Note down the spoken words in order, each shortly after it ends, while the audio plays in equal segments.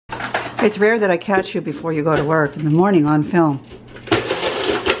It's rare that I catch you before you go to work in the morning on film.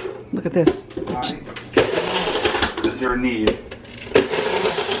 Look at this. Is there a need?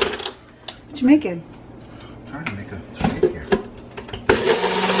 What you making? I'm trying to make the shake here.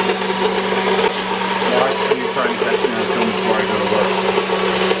 Why are you trying to catch me on film before I go to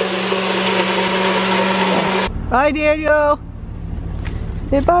work? Bye, Daniel.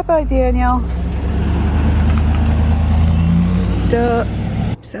 Say bye-bye, Daniel. Duh.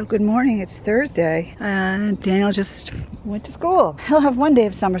 So good morning, it's Thursday, and Daniel just went to school. He'll have one day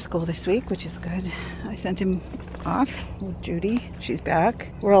of summer school this week, which is good. I sent him off with Judy. She's back.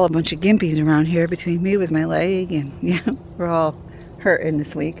 We're all a bunch of gimpies around here between me with my leg, and yeah, we're all hurting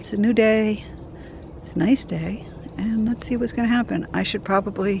this week. It's a new day. It's a nice day, and let's see what's gonna happen. I should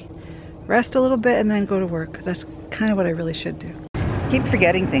probably rest a little bit and then go to work. That's kind of what I really should do. Keep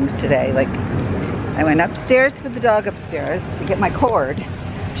forgetting things today. Like, I went upstairs to put the dog upstairs to get my cord.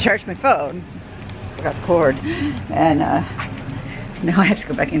 Charged my phone, forgot the cord, and now I have to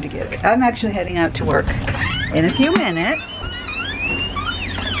go back in to get it. I'm actually heading out to work in a few minutes.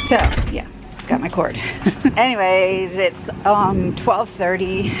 So yeah, got my cord. Anyways, it's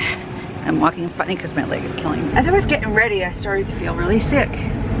 12:30. I'm walking funny because my leg is killing me. As I was getting ready, I started to feel really sick.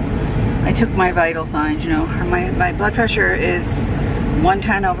 I took my vital signs, you know, my blood pressure is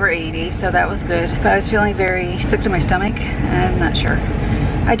 110/80, so that was good. But I was feeling very sick to my stomach. I'm not sure.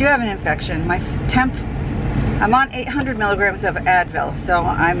 I do have an infection. My temp, I'm on 800 milligrams of Advil, so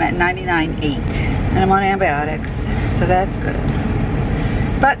I'm at 99.8, and I'm on antibiotics, so that's good.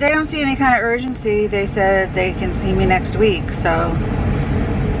 But they don't see any kind of urgency. They said they can see me next week, so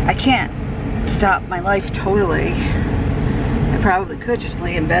I can't stop my life totally. I probably could just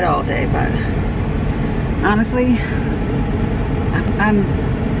lay in bed all day, but honestly,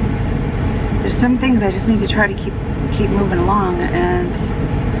 there's some things I just need to try to keep moving along, and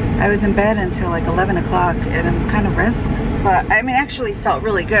I was in bed until like 11 o'clock and I'm kind of restless. But I mean, actually felt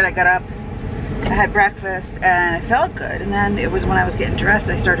really good. I got up, I had breakfast, and I felt good, and then it was when I was getting dressed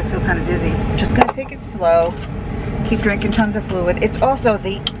I started to feel kind of dizzy. Just gonna take it slow, keep drinking tons of fluid. It's also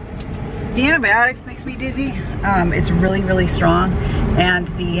the antibiotics makes me dizzy. It's really, really strong, and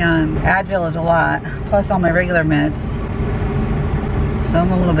the Advil is a lot, plus all my regular meds. So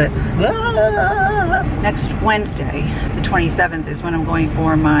I'm a little bit, Next Wednesday, the 27th, is when I'm going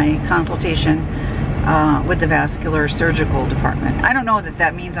for my consultation with the vascular surgical department. I don't know that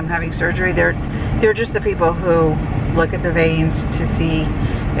that means I'm having surgery. They're just the people who look at the veins to see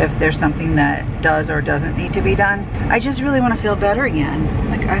if there's something that does or doesn't need to be done. I just really want to feel better again.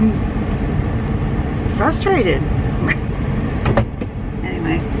 Like, I'm frustrated.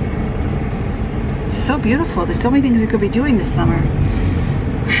 Anyway, it's so beautiful. There's so many things we could be doing this summer.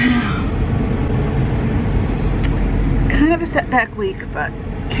 Kind of a setback week, but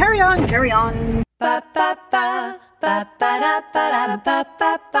carry on, carry on. Ba ba ba ba ba da ba da ba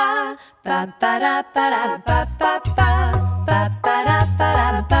ba ba ba ba da ba da ba ba ba ba ba da ba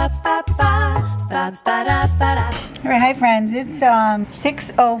da ba ba ba ba da ba da. All right, hi friends. It's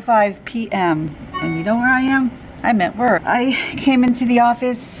 6:05 p.m. and you know where I am? I'm at work. I came into the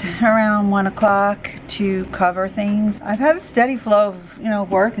office around 1 o'clock to cover things. I've had a steady flow of, you know,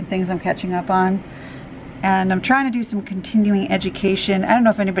 work and things I'm catching up on. And I'm trying to do some continuing education. I don't know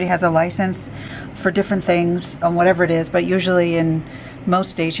if anybody has a license for different things, whatever it is, but usually in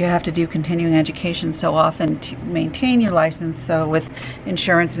most states you have to do continuing education so often to maintain your license. So with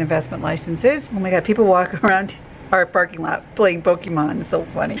insurance and investment licenses, oh my God, people walk around our parking lot playing Pokemon. It's so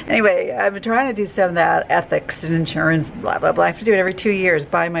funny. Anyway, I've been trying to do some of that, ethics and insurance, blah, blah, blah. I have to do it every 2 years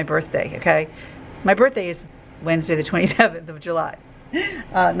by my birthday, okay? My birthday is Wednesday the 27th of July.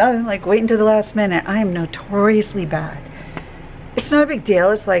 Nothing like wait until the last minute. I am notoriously bad. It's not a big deal.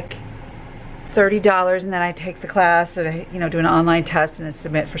 It's like $30 and then I take the class and I, you know, do an online test and then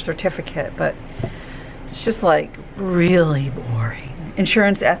submit for certificate, but it's just like really boring.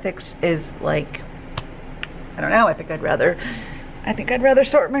 Insurance ethics is like, I don't know, I think I'd rather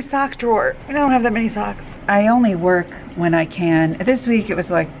sort my sock drawer. I don't have that many socks. I only work when I can. This week it was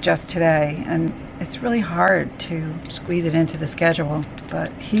like just today, and it's really hard to squeeze it into the schedule,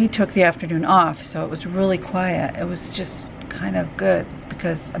 but he took the afternoon off, so it was really quiet. It was just kind of good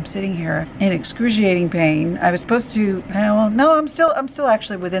because I'm sitting here in excruciating pain. I was supposed to, well, no, I'm still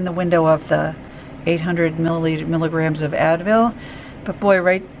actually within the window of the 800 milligrams of Advil, but boy,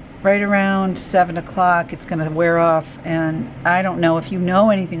 right around 7 o'clock it's gonna wear off, and I don't know if you know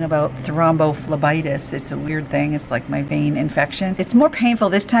anything about thrombophlebitis. It's a weird thing. It's like my vein infection. It's more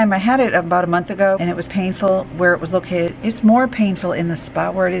painful this time. I had it about a month ago and it was painful where it was located. It's more painful in the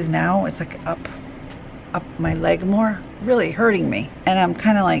spot where it is now. It's like up my leg more, really hurting me, and I'm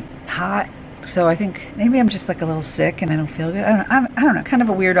kind of like hot. So I think maybe I'm just like a little sick and I don't feel good. I don't know, kind of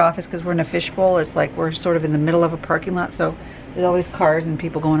a weird office because we're in a fishbowl. It's like we're sort of in the middle of a parking lot, so there's always cars and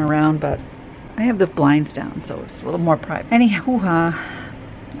people going around, but I have the blinds down, so it's a little more private. Anywho,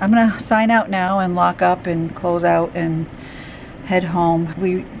 I'm gonna sign out now and lock up and close out and head home.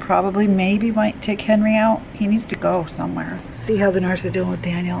 We probably maybe might take Henry out. He needs to go somewhere. See how the nurse is doing with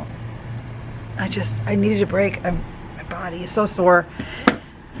Daniel. I needed a break. My body is so sore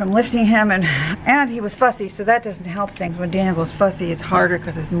from lifting him, and he was fussy, so that doesn't help things. When Daniel goes fussy, it's harder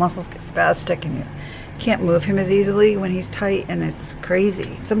because his muscles get spastic and you can't move him as easily when he's tight, and it's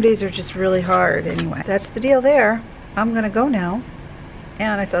crazy. Some days are just really hard. Anyway, that's the deal there. I'm gonna go now,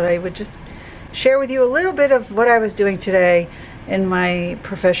 and I thought I would just share with you a little bit of what I was doing today in my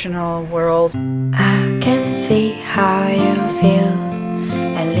professional world. I can see how you feel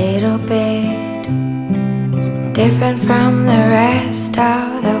a little bit different from the rest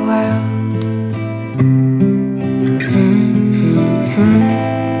of the world.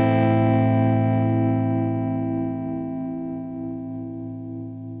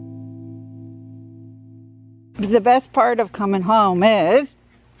 The best part of coming home is,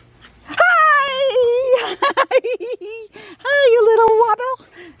 hi! Hi, you little wobble.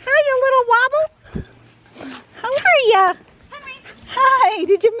 Hi, you little wobble. How are ya? Hi,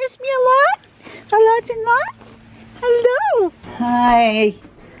 did you miss me a lot? Lots and lots? Hello. Hi.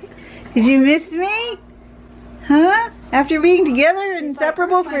 Did you miss me? Huh? After being together and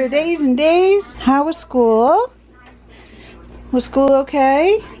inseparable for days and days? How was school? Was school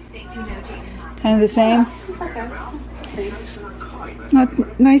okay? Kind of the same?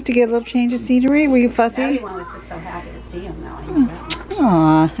 Not nice to get a little change of scenery. Were you fussy? Everyone was just so happy to see him now.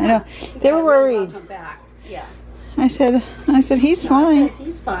 Aw, I know. They were worried. Yeah. I said he's fine.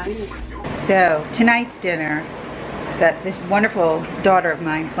 He's fine. So tonight's dinner that this wonderful daughter of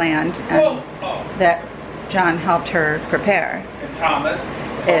mine planned and that John helped her prepare And Thomas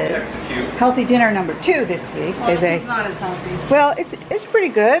is execute. healthy dinner number 2 this week. Is a not as healthy. well, it's pretty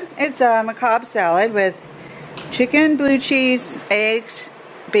good. It's a macabre salad with chicken, blue cheese, eggs,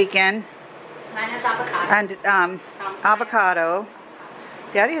 bacon, Mine has avocado. and avocado.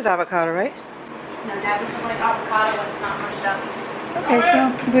 Daddy has avocado, right? No, Dad doesn't like avocado when it's not mushed up. Okay,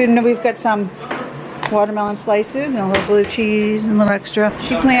 so we've got some watermelon slices and a little blue cheese and a little extra.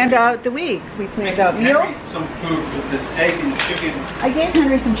 She planned out the week. We planned out Henry meals. some food with this egg and chicken. I gave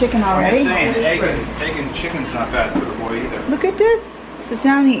Henry some chicken I'm already. just saying, egg and chicken's not bad for the boy either. Look at this. Sit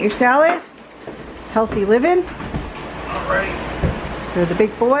down, eat your salad. Healthy living Alright. for the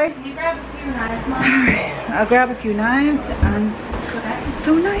big boy. Can you grab a few knives, Mom? I'll grab a few knives, and it's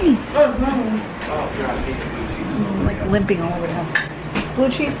so nice. Oh god, I hate blue cheese. I'm like limping all over the house. Blue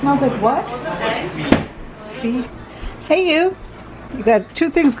cheese smells like what? Feet. Hey you got 2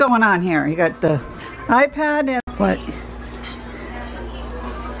 things going on here. You got the iPad and what?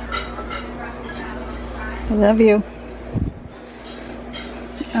 I love you.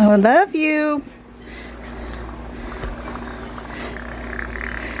 I love you.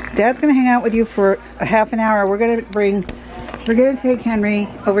 Dad's gonna hang out with you for a half an hour. We're gonna take Henry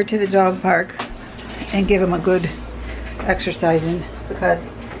over to the dog park and give him a good exercising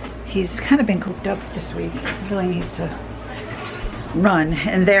because he's kind of been cooped up this week. He really needs to run,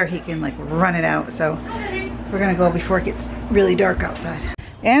 and there he can like run it out. So we're gonna go before it gets really dark outside.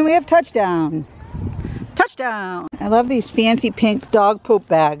 And we have touchdown. Touchdown! I love these fancy pink dog poop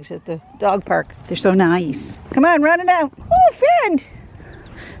bags at the dog park. They're so nice. Come on, run it out. Oh, friend!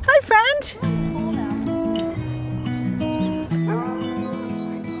 Hi, friend!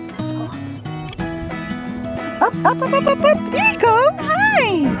 Up, up, up, up, up, up. There you go.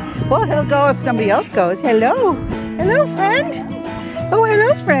 Hi. Well, he'll go if somebody else goes. Hello. Hello, friend. Oh,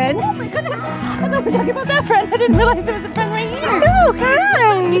 hello, friend. Oh my goodness. I thought we were talking about that friend. I didn't realize there was a friend right here. Oh,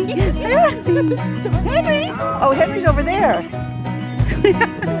 hi. Henry. Oh, Henry's over there.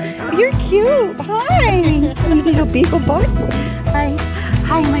 You're cute. Hi. Little beagle boy. Hi.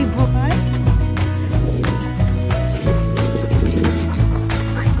 Hi, my boy.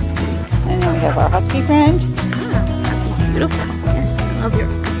 And then we have our husky friend. Beautiful. Yes, I love your.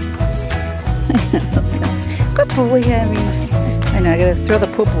 Good boy, Henry. I know, I gotta throw the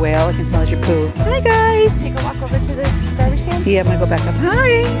poop away. All I can smell is your poo. Hi, guys. Take a walk over to the garbage can. Yeah, I'm gonna go back up.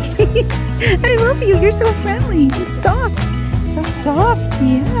 Hi. I love you. You're so friendly. You're soft. So soft.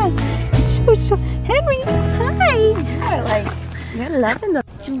 Yeah. So, Henry. Hi. I like. You're loving the.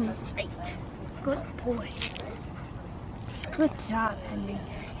 Doing great. Good boy. Good job, Henry.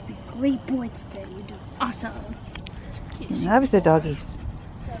 You're a great boy today. You're doing awesome. Loves the doggies.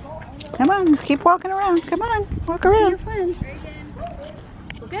 Come on, let's keep walking around. Come on, walk around. Your friends.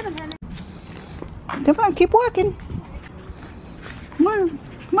 get him, Henry. Come on, keep walking. Come on,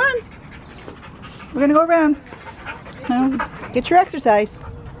 come on. We're gonna go around. Get your exercise.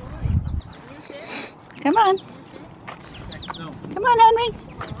 Come on. Come on, Henry.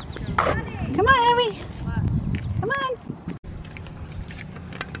 Come on, Henry. Come on.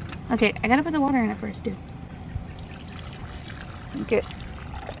 Okay, I gotta put the water in it first, dude. Okay.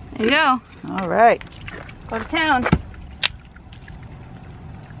 There you go. All right. Go to town.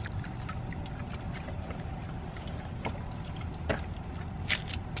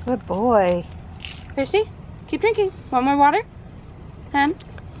 Good boy. Thirsty? Keep drinking. Want more water? Hen?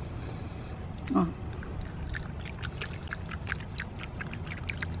 Oh.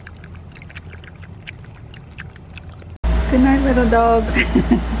 Good night, little dog.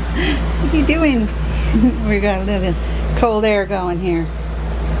 What are you doing? We got a little cold air going here.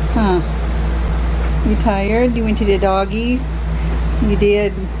 Huh. You tired? You went to the doggies? You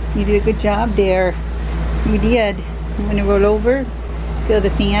did. You did a good job there. You did. You want to roll over? Feel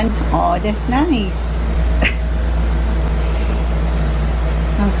the fan? Oh, that's nice.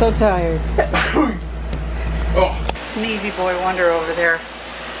 I'm so tired. Oh. Sneezy boy wonder over there.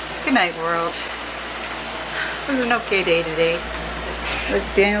 Good night, world. It was an okay day today. Look,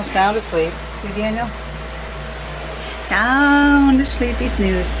 Daniel's sound asleep. See Daniel? Sound asleep, he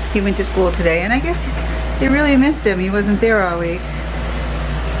snooze. He went to school today, and I guess they really missed him. He wasn't there all week.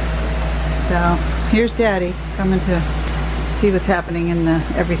 So, here's Daddy coming to see what's happening in the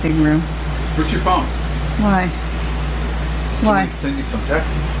everything room. Where's your phone? Why? Why? Somebody sent you some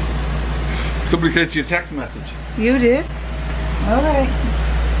texts. Somebody sent you a text message. You did? Alright.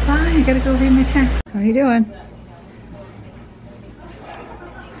 Bye, I gotta go read my text. How you doing?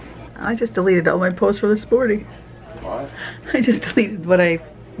 I just deleted all my posts for this morning. What? I just deleted what I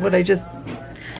just